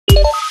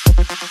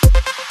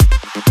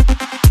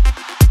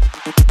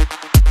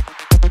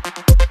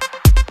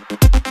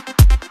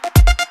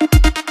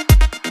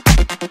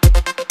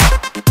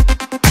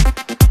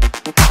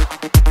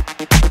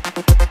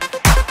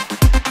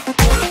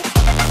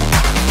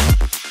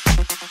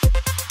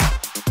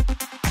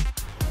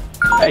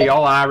Hey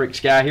y'all,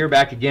 Irix Guy here,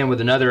 back again with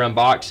another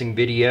unboxing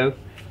video.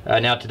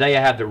 Now today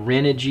I have the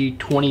Renogy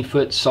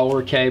 20-foot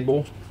solar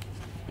cable.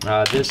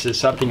 This is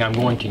something I'm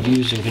going to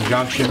use in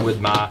conjunction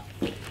with my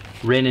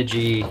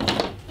Renogy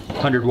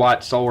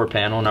 100-watt solar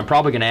panel, and I'm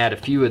probably going to add a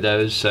few of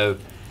those, so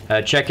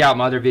check out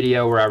my other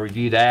video where I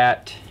review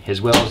that,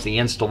 as well as the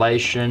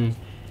installation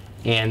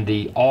and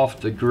the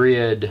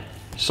off-the-grid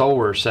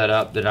solar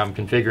setup that I'm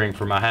configuring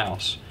for my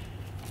house.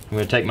 I'm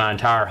going to take my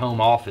entire home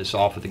office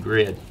off of the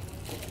grid.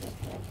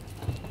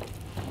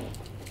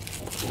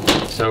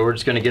 So we're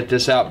just going to get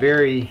this out.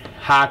 Very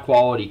high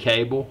quality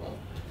cable.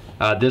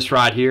 This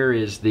right here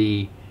is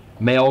the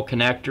male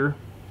connector,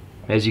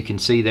 as you can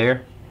see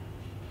there.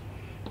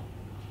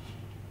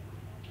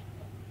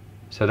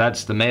 So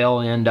that's the male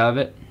end of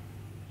it.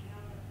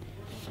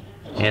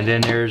 And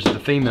then there's the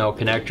female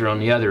connector on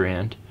the other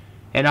end.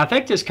 And I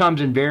think this comes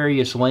in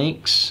various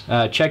links.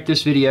 Check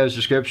this video's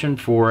description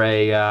for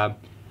a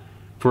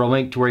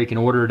link to where you can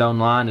order it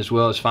online, as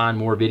well as find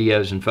more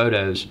videos and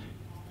photos.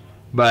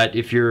 But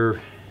if you're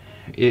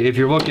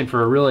looking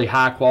for a really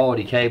high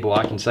quality cable,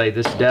 I can say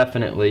this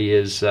definitely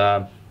is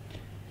a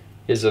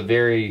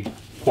very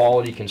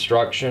quality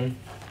construction,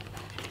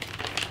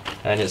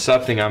 and it's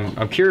something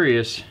I'm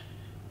curious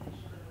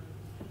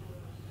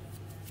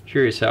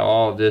how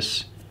all of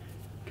this,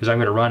 because I'm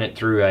going to run it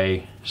through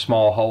a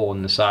small hole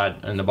in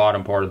the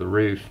bottom part of the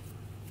roof,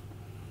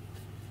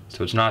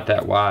 so it's not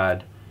that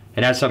wide,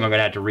 and that's something I'm going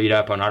to have to read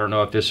up on. I don't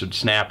know if this would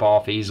snap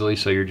off easily,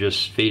 so you're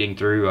just feeding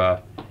through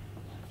a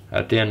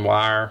thin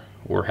wire,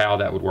 or how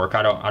that would work.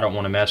 I don't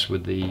want to mess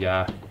with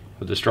the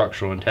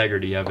structural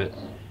integrity of it.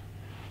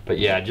 But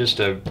yeah, just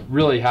a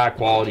really high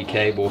quality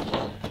cable.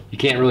 You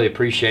can't really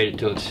appreciate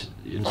it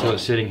until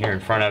it's sitting here in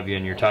front of you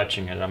and you're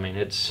touching it. I mean,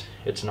 it's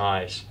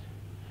nice.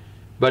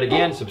 But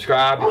again,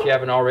 subscribe if you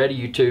haven't already,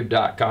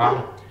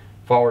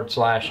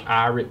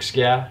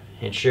 youtube.com/IrixGuy,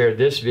 and share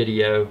this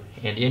video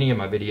and any of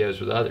my videos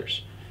with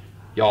others.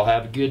 Y'all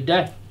have a good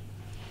day.